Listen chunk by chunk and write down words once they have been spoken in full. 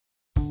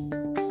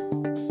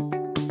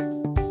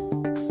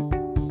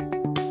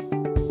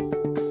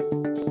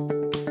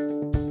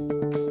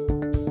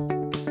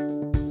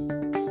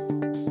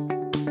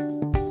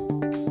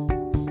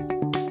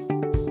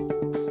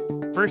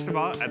First of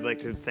all, I'd like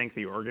to thank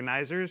the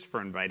organizers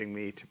for inviting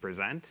me to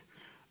present.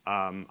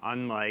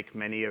 Unlike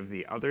many of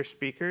the other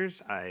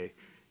speakers, I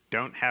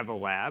don't have a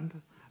lab,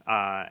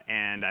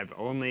 and I've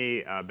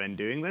only been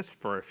doing this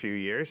for a few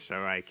years,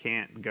 so I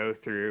can't go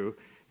through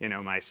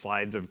my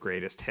slides of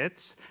greatest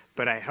hits.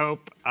 But I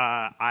hope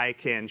I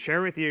can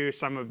share with you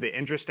some of the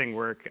interesting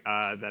work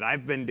that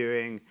I've been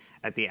doing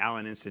at the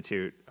Allen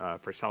Institute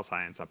for Cell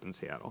Science up in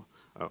Seattle.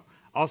 Oh.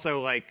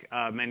 Also, like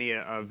many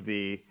of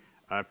the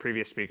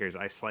previous speakers,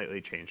 I slightly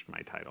changed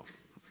my title.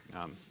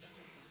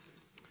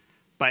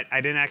 But I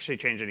didn't actually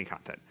change any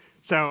content.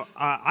 So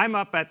I'm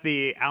up at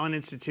the Allen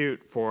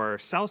Institute for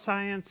Cell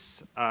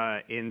Science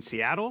in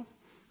Seattle.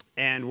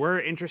 And we're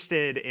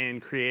interested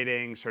in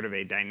creating sort of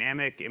a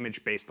dynamic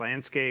image-based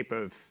landscape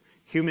of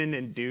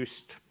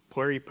human-induced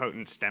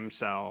pluripotent stem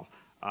cell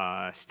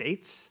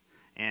states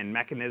and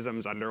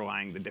mechanisms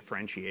underlying the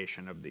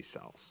differentiation of these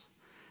cells.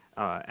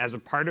 As a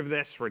part of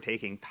this, we're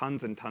taking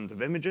tons and tons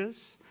of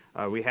images.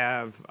 We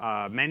have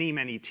many,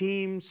 many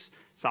teams: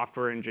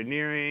 software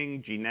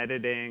engineering, gene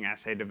editing,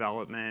 assay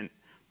development,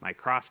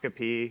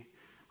 microscopy.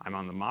 I'm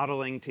on the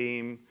modeling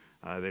team.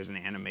 There's an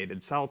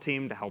animated cell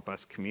team to help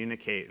us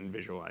communicate and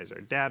visualize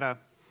our data.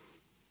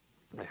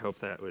 I hope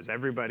that was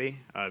everybody.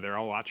 They're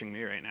all watching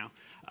me right now.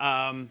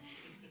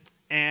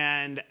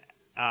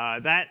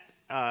 That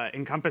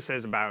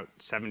encompasses about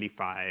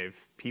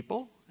 75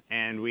 people.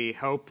 And we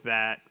hope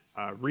that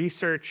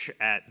research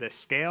at this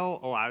scale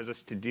allows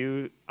us to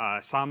do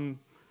some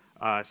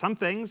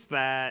things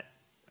that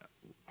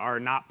are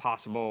not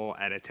possible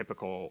at a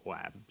typical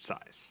lab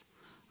size.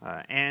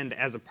 And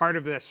as a part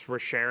of this, we're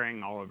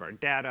sharing all of our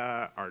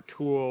data, our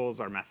tools,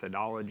 our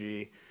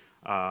methodology,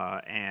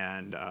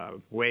 and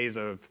ways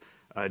of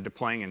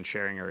deploying and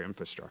sharing our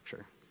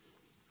infrastructure.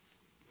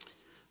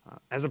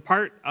 As a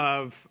part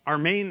of our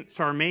main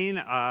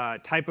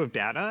type of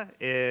data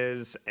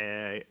is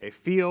a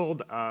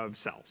field of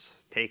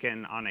cells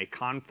taken on a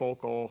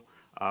confocal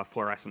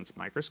fluorescence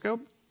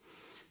microscope.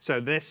 So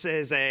this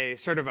is a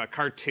sort of a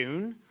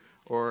cartoon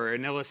or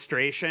an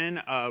illustration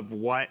of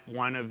what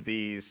one of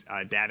these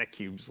data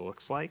cubes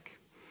looks like.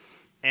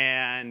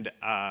 And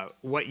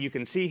what you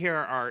can see here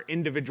are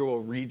individual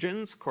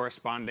regions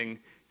corresponding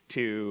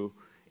to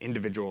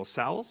individual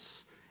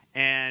cells.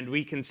 And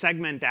we can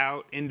segment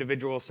out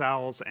individual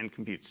cells and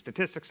compute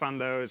statistics on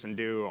those and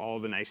do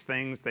all the nice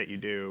things that you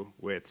do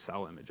with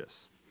cell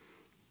images.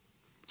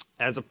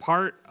 As a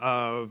part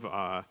of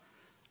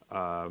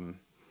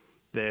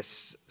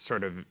this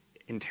sort of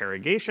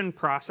interrogation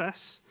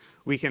process,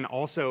 we can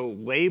also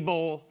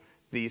label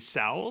these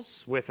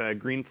cells with a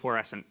green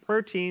fluorescent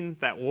protein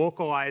that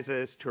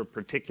localizes to a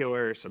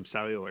particular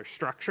subcellular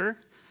structure.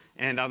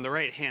 And on the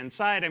right-hand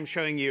side, I'm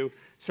showing you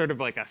sort of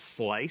like a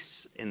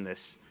slice in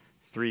this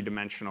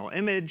three-dimensional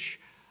image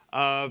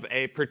of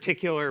a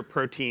particular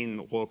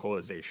protein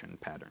localization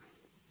pattern.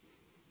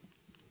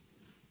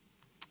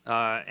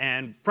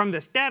 And from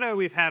this data,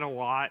 we've had a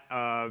lot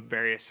of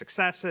various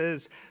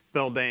successes,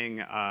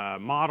 building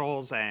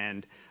models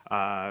and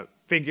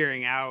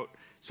figuring out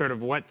sort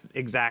of what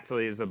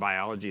exactly is the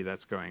biology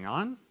that's going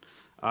on.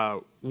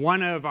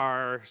 One of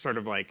our sort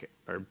of like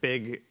our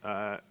big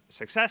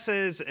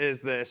successes is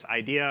this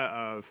idea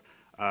of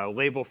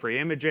label-free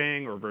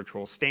imaging or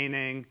virtual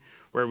staining,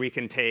 where we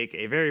can take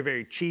a very,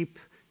 very cheap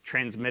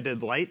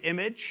transmitted light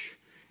image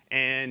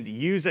and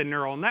use a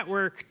neural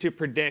network to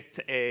predict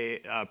a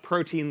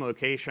protein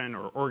location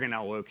or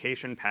organelle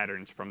location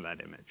patterns from that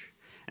image.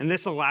 And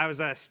this allows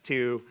us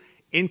to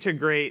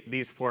integrate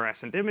these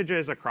fluorescent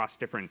images across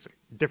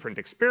different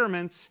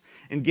experiments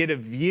and get a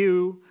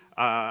view,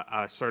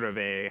 sort of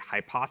a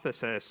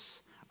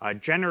hypothesis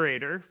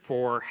generator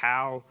for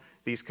how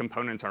these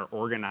components are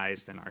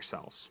organized in our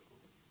cells.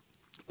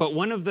 But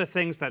one of the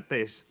things that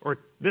this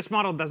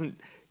model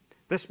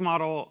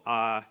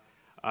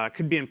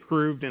could be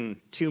improved in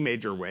two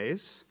major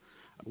ways.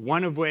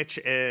 One of which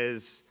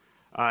is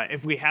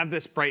if we have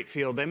this bright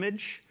field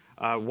image,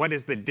 what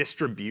is the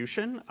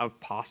distribution of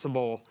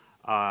possible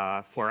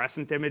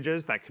fluorescent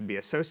images that could be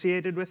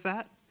associated with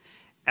that,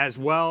 as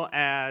well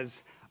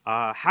as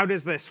how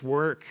does this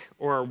work,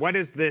 or what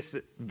is this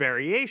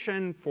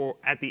variation for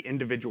at the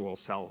individual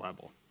cell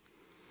level.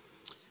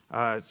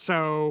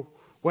 So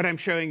what I'm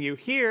showing you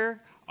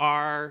here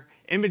are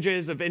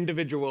images of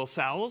individual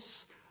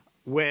cells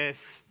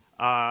with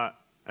a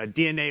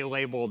DNA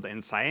labeled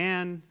in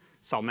cyan,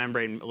 cell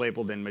membrane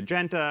labeled in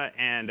magenta,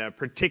 and a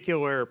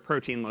particular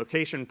protein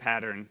location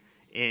pattern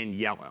in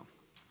yellow.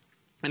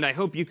 And I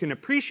hope you can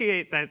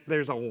appreciate that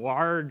there's a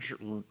large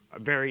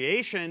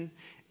variation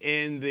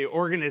in the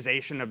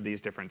organization of these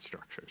different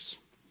structures.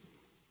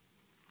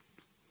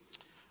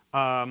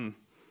 And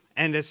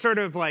it's sort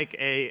of like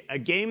a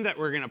game that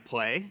we're going to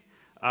play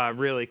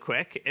really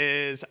quick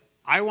is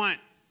I want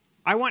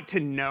to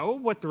know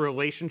what the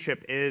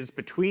relationship is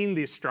between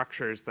these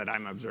structures that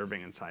I'm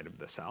observing inside of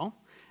the cell.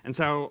 And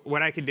so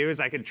what I could do is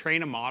I could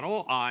train a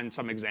model on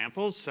some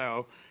examples.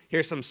 So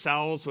here's some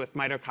cells with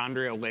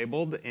mitochondria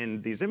labeled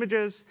in these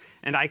images.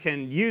 And I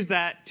can use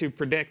that to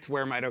predict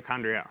where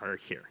mitochondria are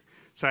here.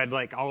 So I'd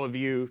like all of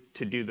you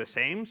to do the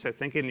same. So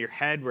think in your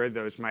head where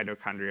those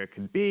mitochondria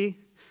could be.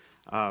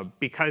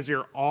 Because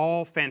you're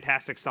all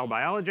fantastic cell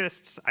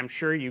biologists, I'm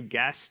sure you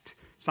guessed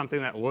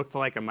something that looked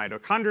like a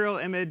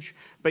mitochondrial image,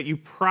 but you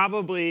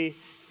probably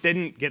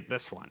didn't get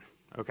this one,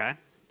 okay?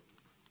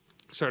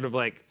 Sort of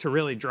like to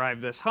really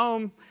drive this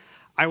home,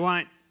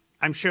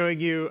 I'm showing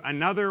you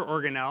another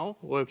organelle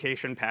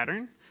location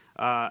pattern,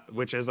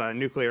 which is a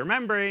nuclear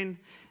membrane.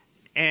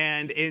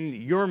 And in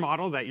your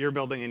model that you're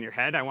building in your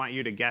head, I want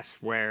you to guess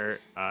where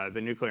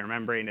the nuclear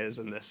membrane is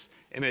in this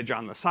image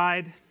on the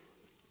side.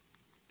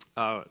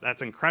 Oh,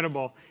 that's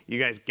incredible.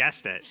 You guys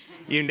guessed it.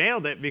 You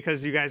nailed it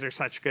because you guys are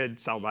such good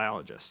cell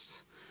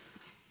biologists.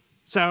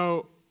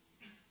 So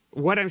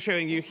what I'm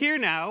showing you here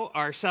now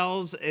are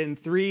cells in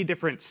 3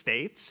 different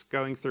states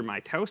going through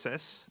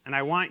mitosis. And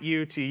I want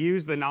you to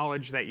use the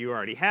knowledge that you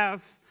already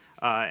have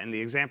and the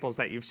examples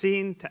that you've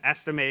seen to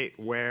estimate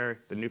where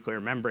the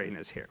nuclear membrane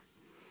is here.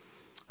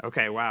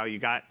 OK, wow, you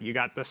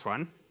got this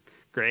one.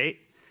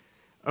 Great.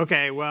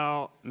 OK,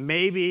 well,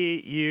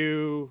 maybe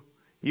you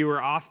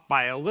were off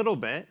by a little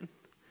bit.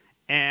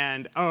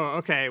 And, oh,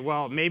 OK,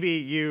 well, maybe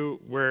you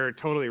were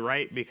totally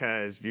right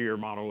because your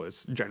model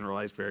is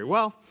generalized very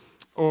well.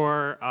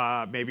 Or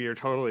maybe you're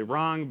totally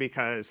wrong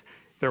because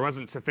there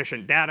wasn't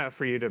sufficient data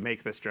for you to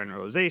make this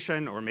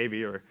generalization. Or maybe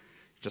you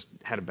just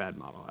had a bad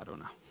model. I don't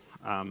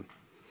know.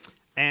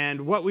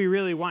 And what we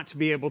really want to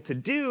be able to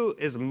do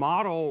is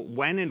model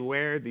when and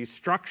where these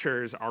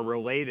structures are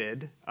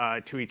related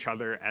to each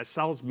other as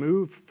cells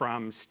move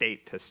from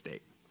state to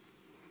state.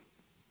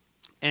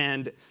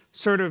 And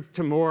sort of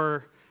to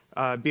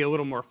be a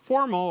little more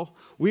formal,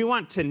 we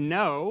want to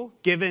know,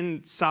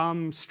 given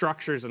some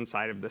structures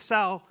inside of the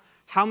cell,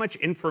 how much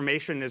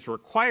information is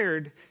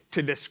required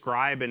to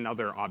describe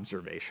another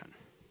observation.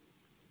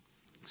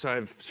 So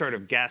I've sort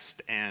of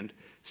guessed and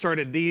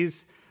sorted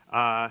these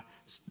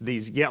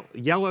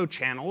yellow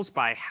channels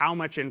by how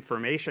much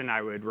information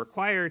I would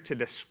require to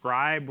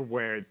describe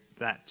where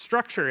that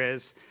structure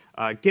is,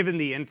 given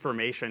the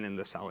information in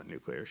the cell at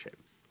nuclear shape.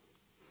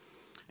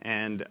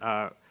 And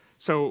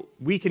so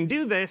we can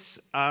do this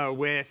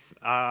with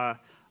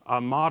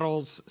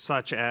models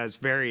such as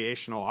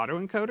variational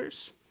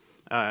autoencoders,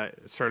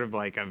 sort of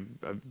like a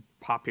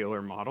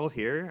popular model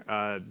here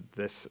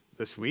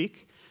this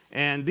week.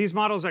 And these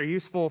models are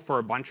useful for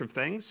a bunch of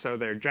things. So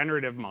they're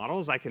generative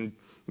models. I can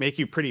make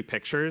you pretty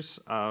pictures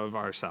of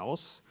our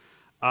cells.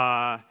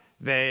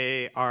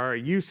 They are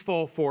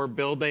useful for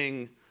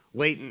building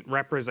latent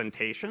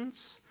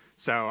representations.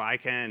 So I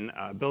can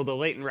build a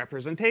latent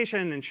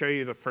representation and show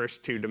you the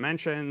first 2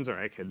 dimensions, or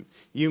I could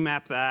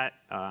UMap that.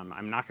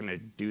 I'm not going to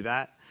do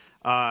that.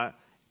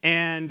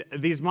 And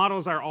these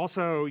models are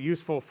also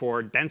useful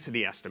for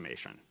density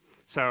estimation.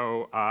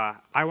 So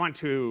I want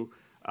to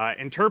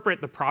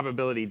interpret the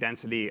probability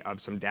density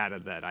of some data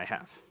that I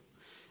have.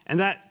 And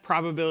that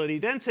probability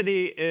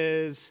density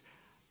is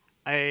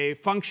a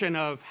function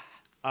of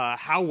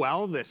how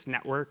well this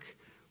network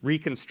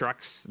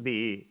reconstructs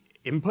the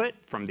input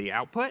from the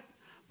output,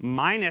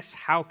 minus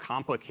how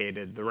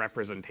complicated the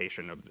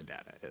representation of the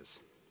data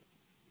is.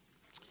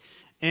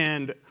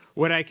 And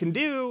what I can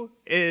do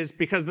is,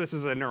 because this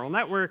is a neural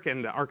network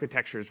and the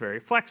architecture is very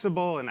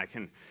flexible and I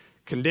can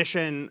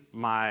condition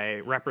my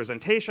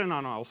representation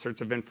on all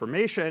sorts of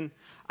information,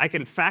 I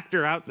can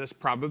factor out this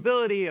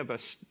probability of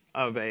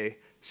a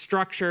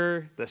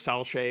structure, the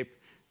cell shape,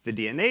 the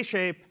DNA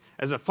shape,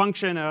 as a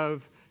function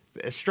of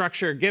a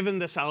structure given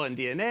the cell and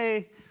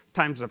DNA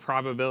times the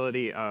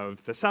probability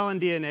of the cell and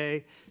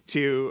DNA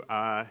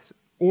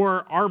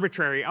or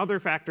arbitrary other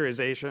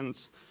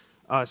factorizations,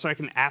 so I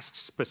can ask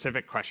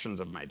specific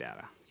questions of my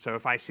data. So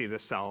if I see the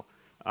cell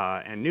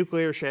and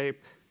nuclear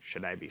shape,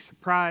 should I be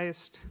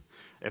surprised?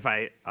 If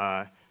I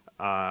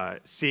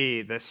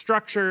see the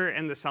structure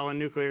and the cell and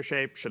nuclear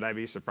shape, should I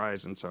be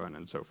surprised, and so on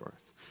and so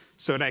forth.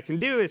 So what I can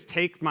do is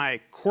take my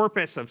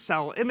corpus of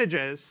cell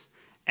images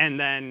and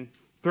then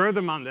throw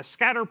them on the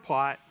scatter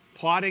plot,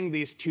 plotting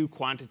these 2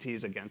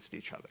 quantities against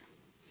each other.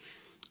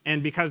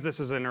 And because this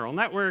is a neural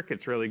network,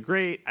 it's really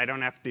great. I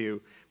don't have to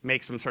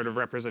make some sort of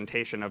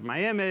representation of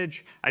my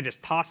image. I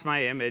just toss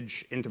my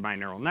image into my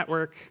neural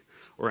network,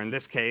 or in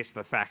this case,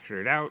 the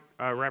factored out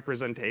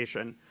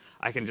representation.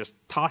 I can just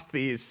toss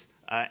these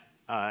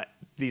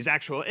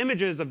actual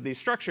images of these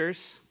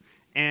structures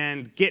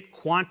and get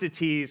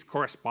quantities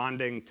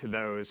corresponding to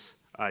those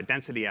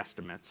density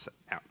estimates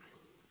out.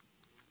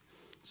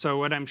 So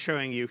what I'm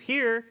showing you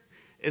here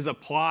is a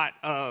plot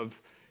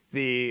of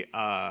the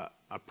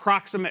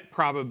approximate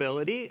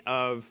probability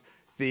of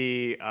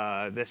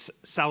this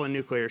cell and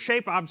nuclear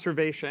shape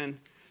observation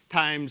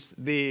times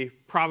the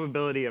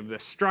probability of the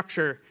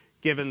structure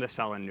given the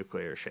cell and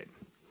nuclear shape.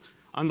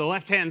 On the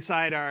left-hand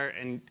side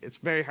and it's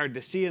very hard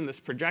to see in this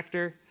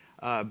projector,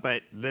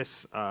 but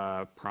this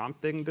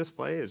prompting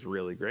display is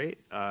really great.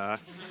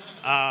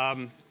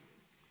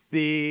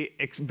 The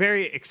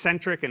very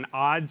eccentric and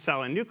odd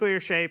cell and nuclear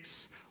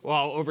shapes,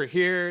 while over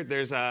here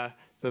there's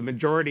the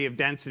majority of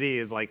density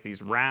is like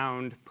these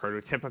round,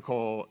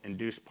 prototypical,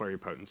 induced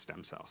pluripotent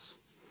stem cells.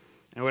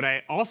 And what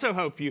I also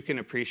hope you can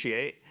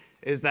appreciate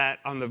is that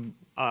on the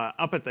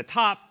up at the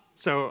top,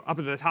 so up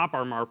at the top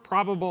are more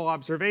probable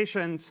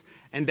observations,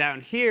 and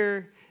down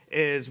here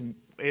is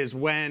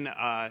when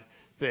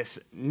this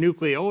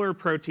nucleolar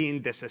protein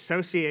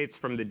dissociates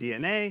from the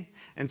DNA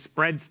and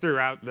spreads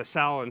throughout the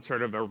cell in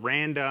sort of a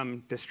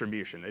random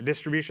distribution, a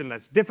distribution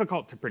that's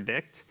difficult to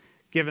predict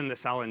given the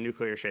cell and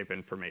nuclear shape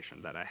information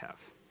that I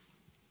have.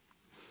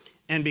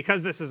 And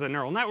because this is a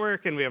neural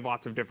network and we have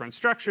lots of different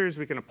structures,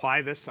 we can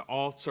apply this to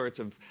all sorts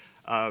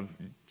of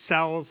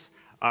cells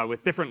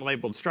with different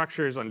labeled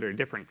structures under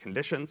different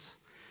conditions.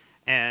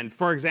 And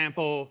for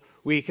example,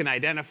 we can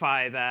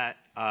identify that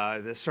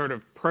this sort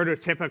of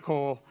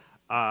prototypical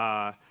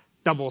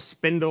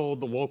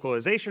double-spindled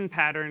localization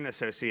pattern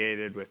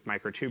associated with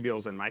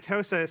microtubules and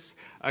mitosis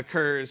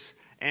occurs.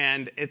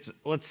 And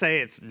let's say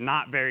it's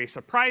not very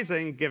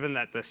surprising given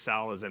that this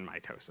cell is in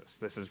mitosis.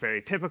 This is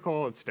very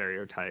typical, it's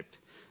stereotyped,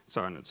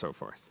 so on and so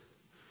forth.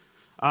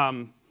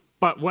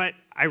 But what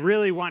I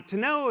really want to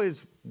know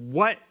is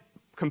what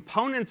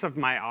components of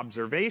my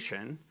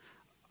observation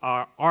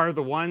are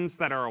the ones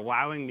that are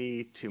allowing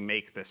me to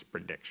make this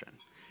prediction.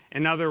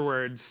 In other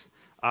words,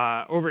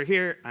 over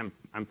here,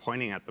 I'm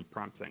pointing at the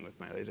prompt thing with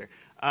my laser.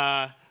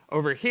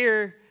 Over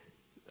here,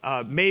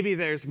 maybe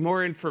there's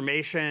more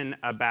information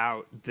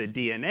about the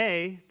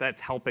DNA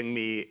that's helping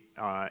me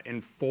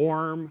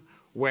inform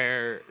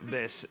where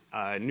this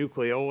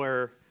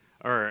nuclear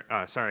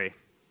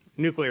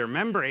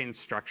membrane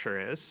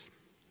structure is.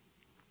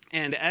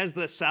 And as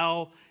the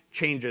cell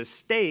changes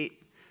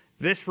state,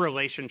 this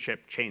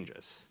relationship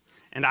changes.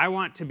 And I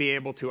want to be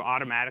able to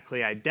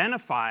automatically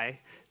identify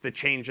the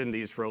change in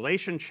these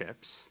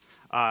relationships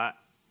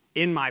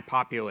in my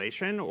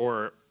population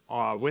or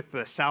with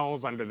the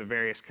cells under the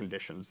various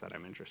conditions that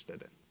I'm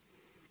interested in.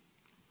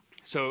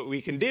 So what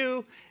we can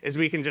do is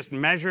we can just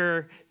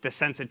measure the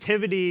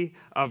sensitivity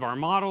of our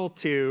model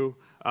to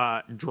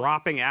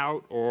dropping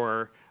out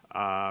or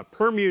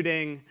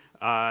permuting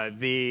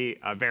the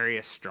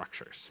various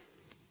structures.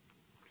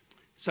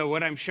 So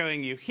what I'm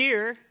showing you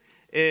here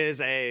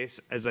is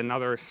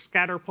another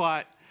scatter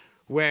plot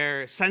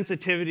where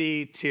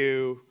sensitivity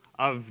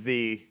of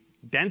the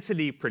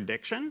density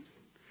prediction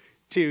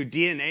to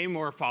DNA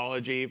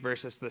morphology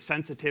versus the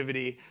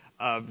sensitivity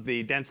of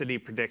the density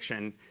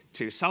prediction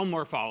to cell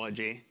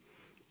morphology.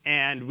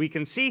 And we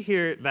can see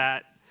here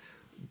that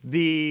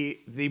the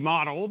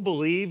model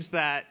believes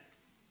that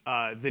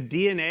the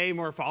DNA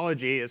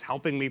morphology is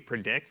helping me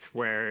predict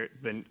where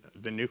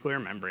the nuclear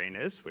membrane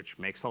is, which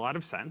makes a lot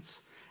of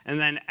sense. And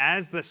then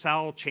as the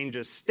cell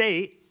changes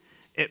state,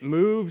 it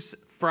moves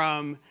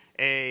from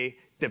a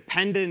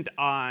dependent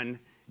on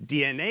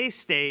DNA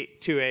state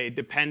to a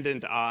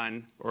dependent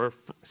on, or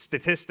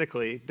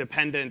statistically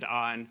dependent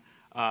on,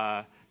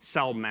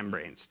 cell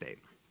membrane state.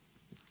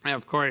 And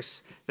of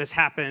course, this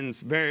happens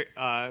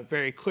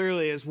very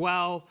clearly as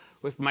well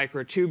with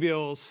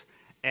microtubules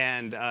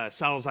and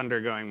cells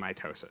undergoing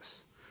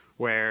mitosis,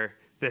 where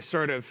this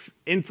sort of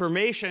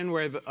information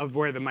of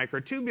where the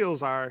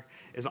microtubules are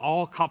is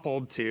all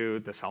coupled to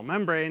the cell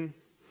membrane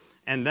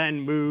and then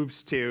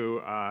moves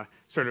to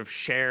sort of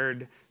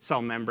shared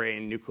cell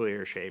membrane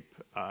nuclear shape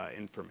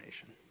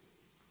information.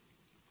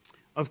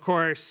 Of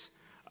course,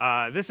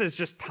 this is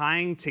just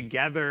tying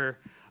together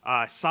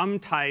some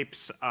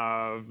types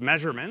of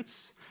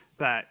measurements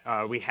that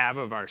we have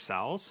of our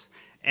cells.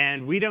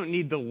 And we don't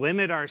need to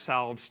limit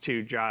ourselves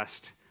to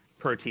just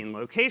protein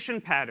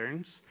location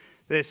patterns.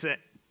 This,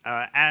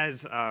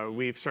 as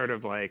we've sort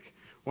of like,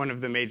 one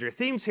of the major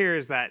themes here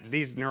is that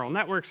these neural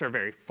networks are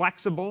very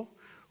flexible.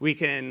 We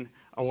can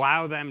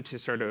allow them to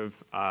sort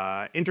of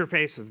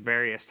interface with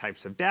various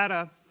types of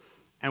data.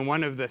 And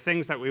one of the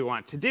things that we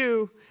want to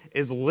do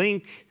is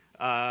link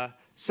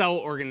cell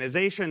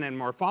organization and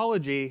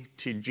morphology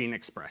to gene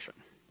expression.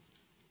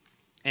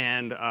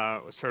 And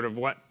sort of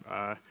what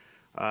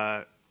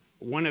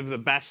one of the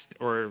best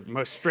or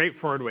most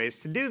straightforward ways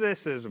to do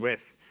this is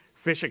with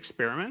fish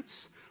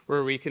experiments,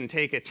 where we can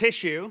take a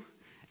tissue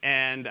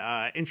and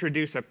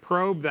introduce a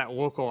probe that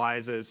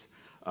localizes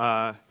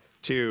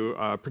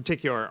to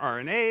particular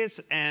RNAs,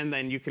 and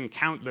then you can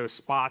count those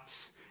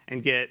spots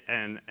and get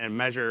a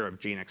measure of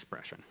gene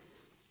expression.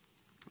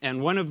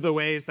 And one of the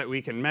ways that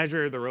we can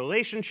measure the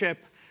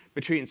relationship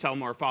between cell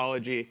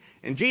morphology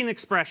and gene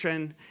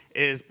expression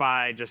is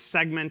by just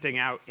segmenting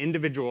out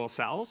individual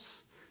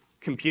cells,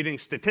 computing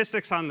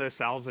statistics on those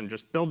cells, and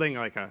just building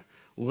like a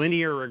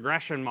linear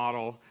regression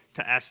model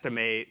to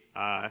estimate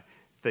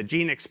the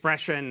gene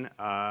expression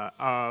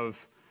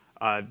of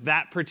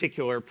that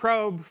particular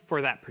probe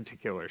for that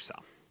particular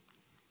cell.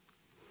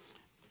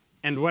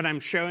 And what I'm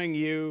showing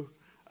you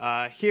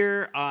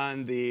here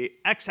on the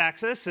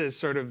x-axis is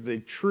sort of the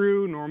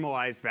true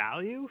normalized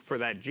value for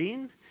that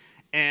gene,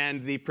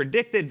 and the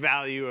predicted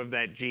value of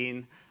that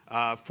gene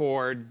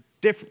for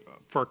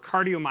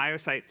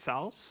cardiomyocyte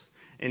cells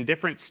in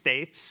different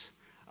states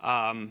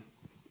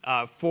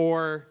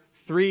for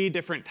 3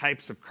 different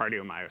types of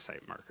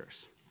cardiomyocyte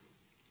markers,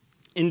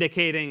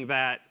 indicating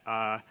that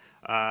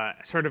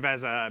sort of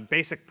as a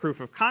basic proof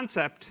of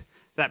concept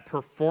that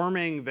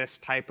performing this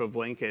type of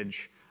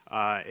linkage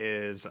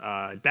is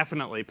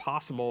definitely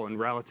possible and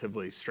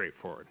relatively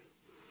straightforward.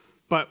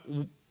 But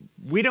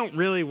we don't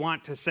really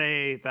want to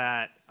say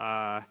that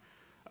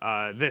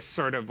this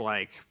sort of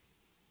like,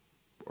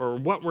 or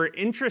what we're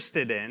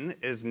interested in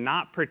is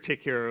not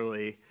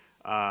particularly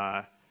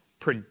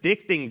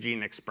predicting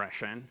gene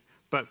expression,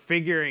 but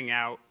figuring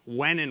out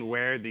when and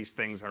where these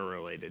things are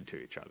related to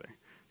each other.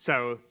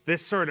 So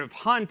this sort of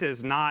hunt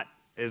is not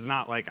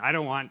like, I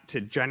don't want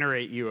to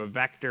generate you a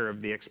vector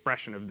of the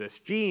expression of this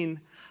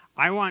gene.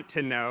 I want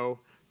to know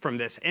from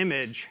this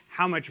image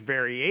how much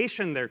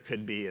variation there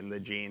could be in the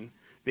gene,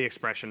 the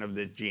expression of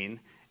the gene,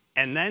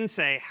 and then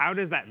say, how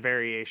does that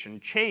variation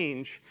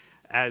change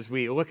as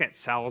we look at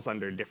cells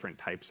under different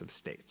types of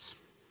states?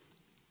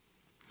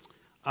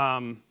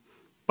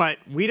 But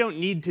we don't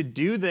need to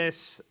do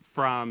this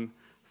from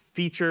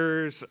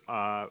features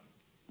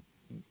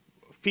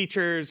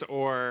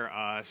or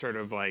sort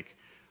of like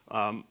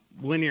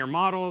linear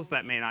models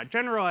that may not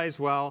generalize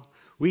well.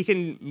 We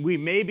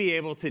may be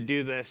able to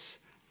do this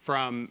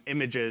from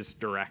images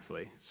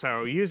directly.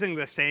 So using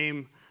the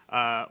same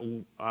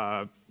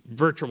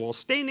virtual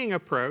staining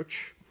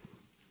approach,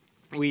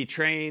 we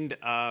trained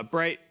a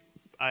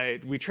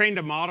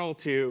model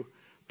to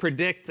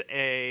predict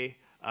a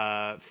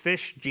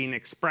fish gene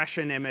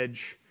expression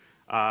image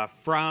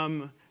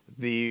from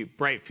the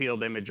bright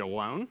field image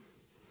alone.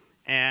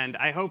 And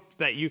I hope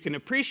that you can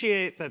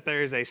appreciate that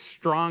there is a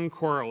strong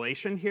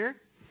correlation here.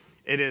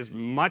 It is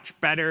much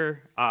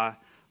better.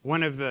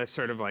 One of the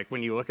sort of like,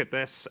 when you look at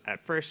this at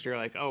first, you're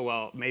like, oh,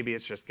 well, maybe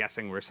it's just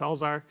guessing where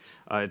cells are.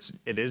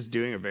 It is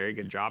doing a very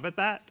good job at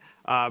that.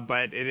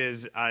 But it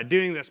is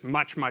doing this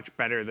much, much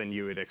better than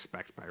you would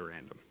expect by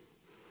random.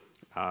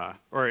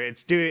 Or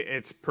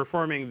it's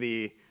performing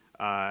the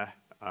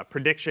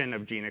prediction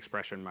of gene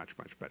expression much,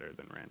 much better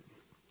than random.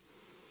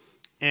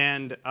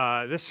 And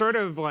this sort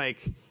of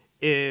like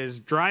is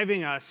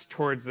driving us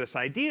towards this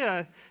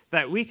idea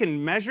that we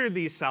can measure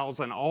these cells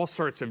in all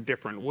sorts of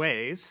different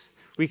ways.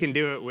 We can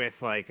do it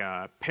with like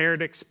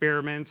paired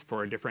experiments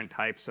for different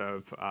types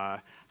of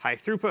high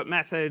throughput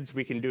methods.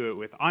 We can do it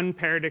with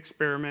unpaired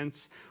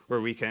experiments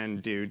where we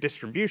can do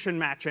distribution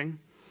matching.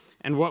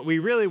 And what we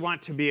really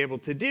want to be able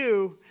to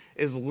do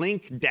is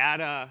link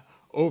data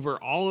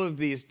over all of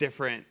these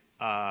different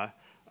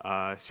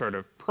sort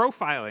of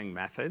profiling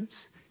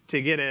methods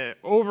to get an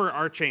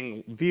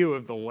overarching view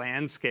of the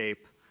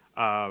landscape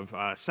of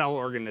cell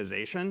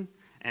organization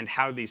and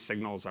how these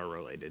signals are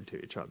related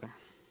to each other.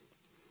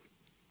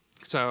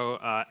 So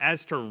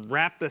as to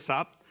wrap this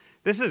up,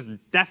 this is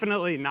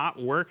definitely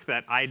not work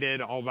that I did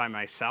all by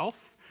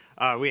myself.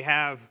 We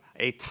have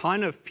a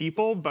ton of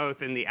people,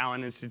 both in the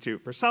Allen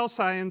Institute for Cell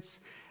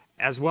Science,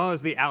 as well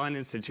as the Allen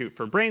Institute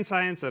for Brain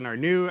Science and our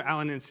new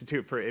Allen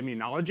Institute for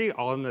Immunology,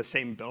 all in the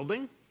same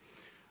building.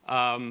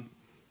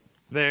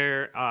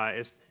 There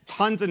is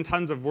tons and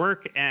tons of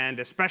work, and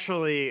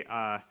especially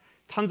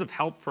tons of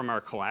help from our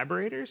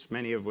collaborators,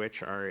 many of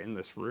which are in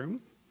this room.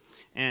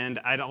 And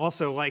I'd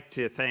also like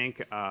to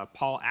thank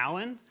Paul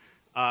Allen,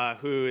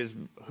 who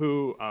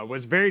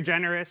was very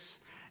generous,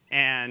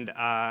 and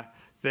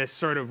this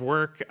sort of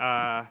work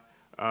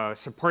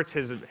supports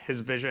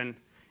his vision,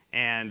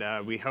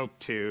 and we hope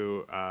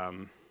to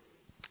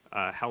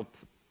help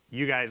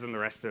you guys and the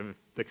rest of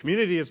the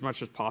community as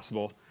much as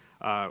possible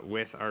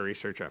with our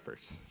research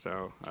efforts.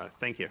 So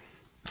thank you.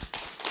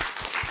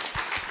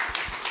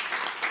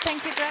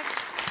 Thank you, Greg.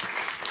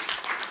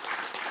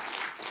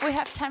 We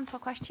have time for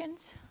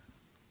questions.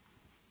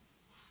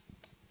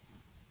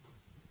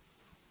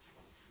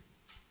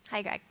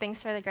 Hi, Greg.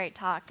 Thanks for the great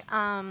talk.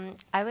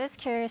 I was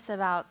curious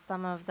about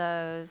some of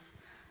those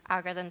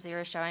algorithms you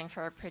were showing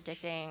for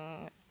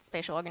predicting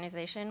spatial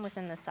organization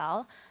within the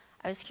cell.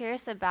 I was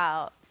curious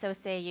about, so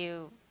say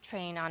you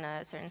train on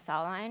a certain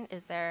cell line,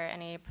 is there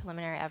any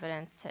preliminary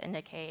evidence to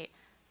indicate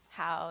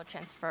how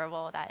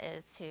transferable that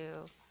is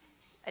to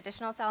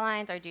additional cell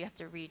lines, or do you have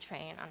to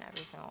retrain on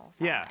every single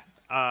cell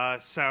line?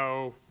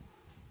 So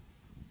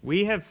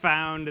we have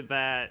found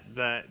that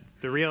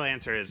the real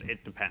answer is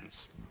it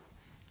depends.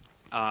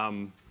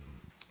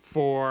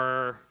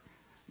 For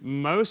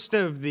most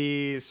of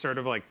these sort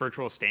of like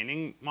virtual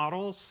staining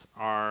models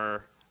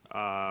are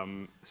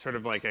sort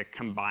of like a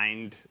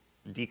combined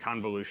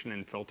deconvolution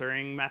and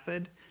filtering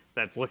method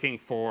that's looking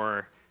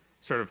for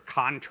sort of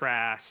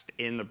contrast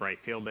in the bright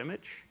field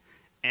image.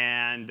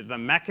 And the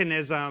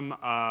mechanism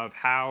of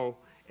how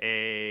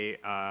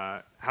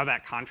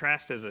that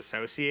contrast is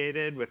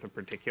associated with a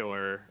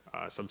particular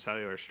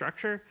subcellular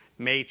structure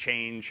may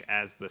change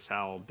as the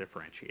cell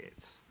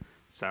differentiates.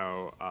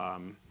 So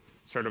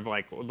sort of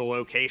like the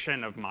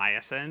location of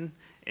myosin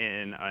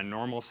in a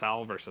normal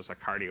cell versus a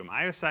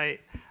cardiomyocyte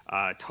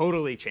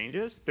totally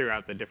changes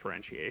throughout the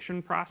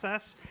differentiation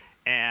process,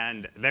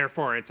 and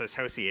therefore its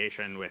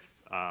association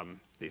with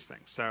these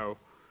things. So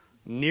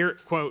near,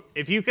 quote,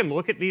 if you can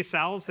look at these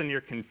cells and you're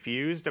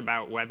confused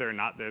about whether or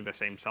not they're the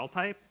same cell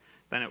type,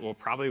 then it will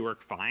probably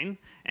work fine.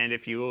 And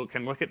if you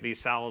can look at these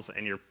cells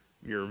and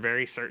you're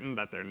very certain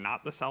that they're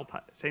not the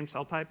same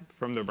cell type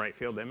from the bright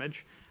field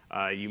image,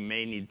 you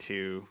may need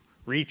to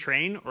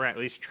retrain or at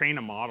least train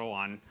a model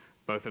on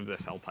both of the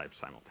cell types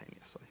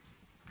simultaneously.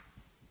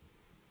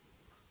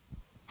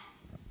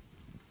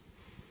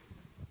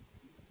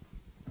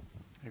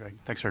 Hey, Greg.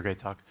 Thanks for a great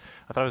talk.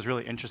 I thought it was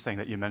really interesting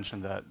that you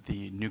mentioned that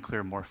the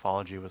nuclear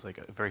morphology was like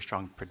a very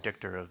strong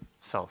predictor of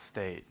cell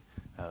state.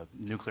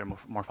 Nuclear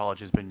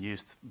morphology has been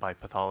used by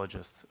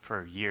pathologists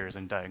for years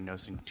in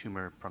diagnosing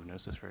tumor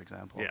prognosis, for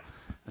example. Yeah.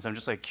 And so I'm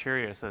just like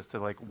curious as to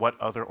like what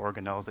other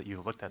organelles that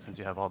you've looked at since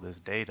you have all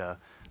this data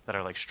that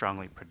are like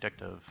strongly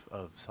predictive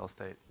of cell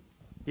state.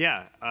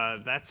 Yeah,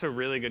 that's a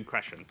really good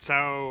question.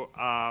 So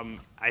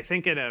I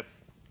think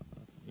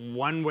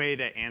one way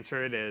to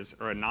answer it is,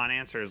 or a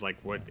non-answer is like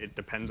it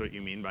depends what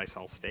you mean by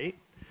cell state.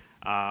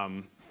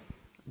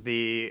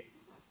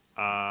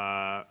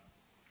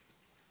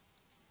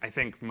 I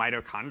think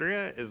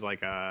mitochondria is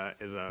like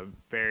a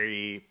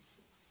very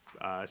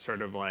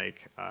sort of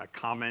like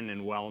common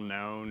and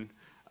well-known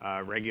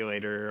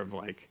regulator of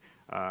like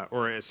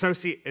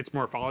its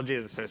morphology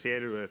is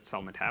associated with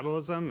cell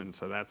metabolism, and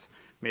so that's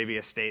maybe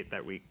a state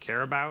that we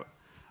care about.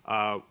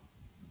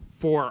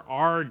 For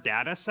our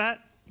data set,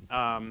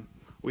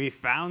 we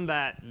found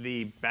that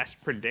the best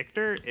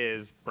predictor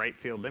is bright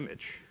field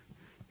image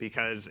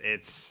because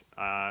it's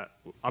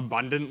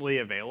abundantly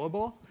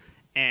available,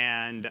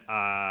 and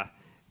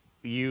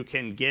you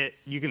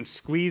can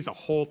squeeze a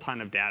whole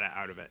ton of data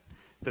out of it.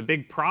 The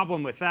big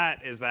problem with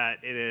that is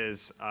that it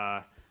is,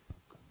 I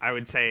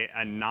would say,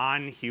 a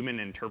non-human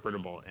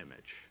interpretable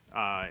image.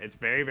 It's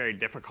very, very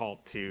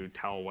difficult to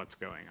tell what's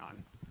going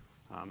on.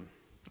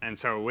 And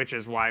so, which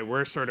is why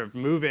we're sort of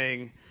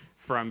moving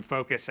from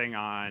focusing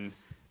on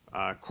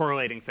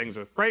correlating things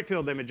with bright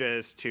field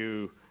images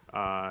to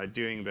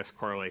doing this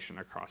correlation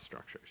across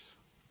structures.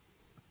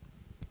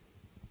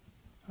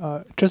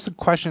 Just a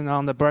question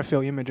on the bright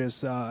field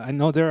images. I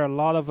know there are a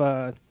lot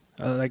of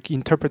like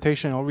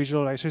interpretation or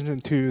visualization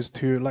tools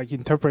to like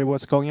interpret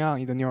what's going on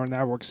in the neural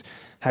networks.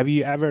 Have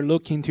you ever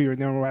looked into your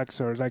neural networks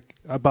or like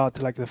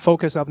about like the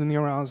focus of the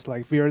neurons,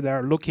 like where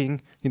they're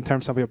looking in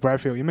terms of your bright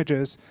field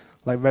images,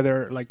 like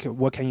whether like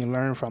what can you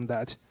learn from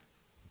that?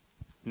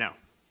 No.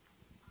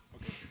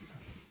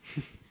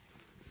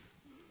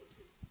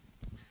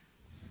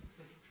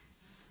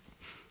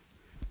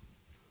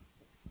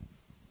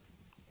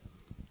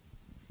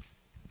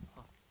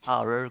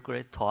 Very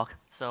great talk.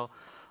 So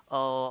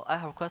I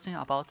have a question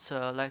about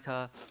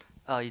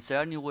is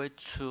there any way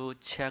to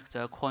check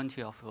the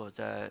quantity of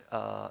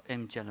the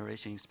image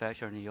generation,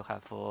 especially you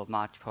have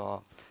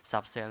multiple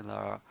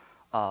subcellular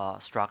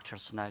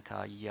structures like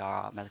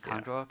ER,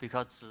 mitochondria? Yeah.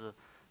 Because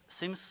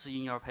seems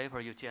in your paper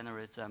you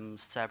generate them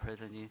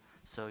separately.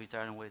 So is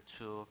there any way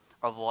to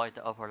avoid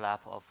the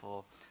overlap of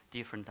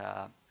different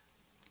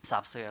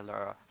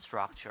subcellular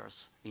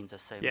structures in the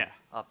same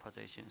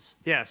positions?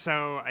 Yeah,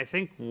 so I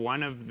think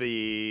one of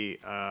the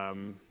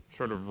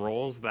sort of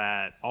roles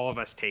that all of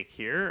us take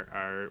here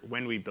are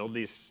when we build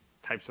these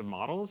types of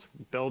models,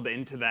 build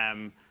into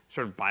them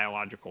sort of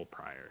biological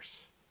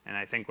priors. And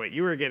I think what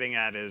you were getting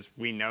at is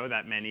we know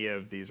that many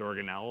of these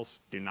organelles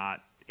do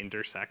not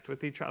intersect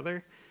with each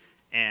other.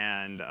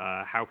 And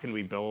how can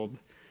we build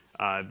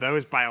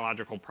those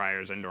biological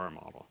priors into our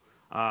model?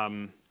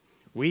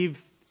 We've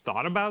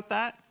thought about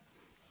that.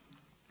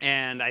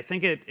 And I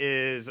think it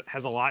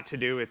has a lot to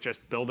do with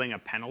just building a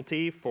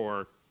penalty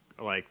for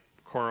like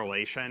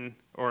correlation,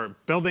 or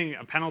building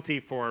a penalty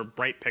for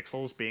bright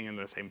pixels being in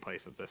the same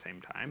place at the same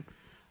time.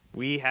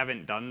 We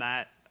haven't done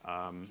that,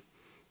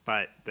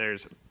 but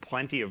there's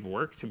plenty of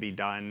work to be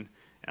done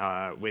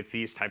with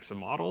these types of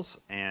models,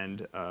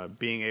 and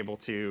being able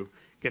to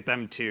get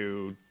them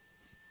to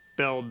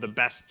build the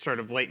best sort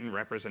of latent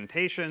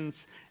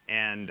representations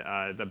and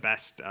the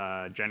best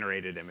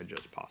generated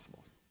images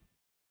possible.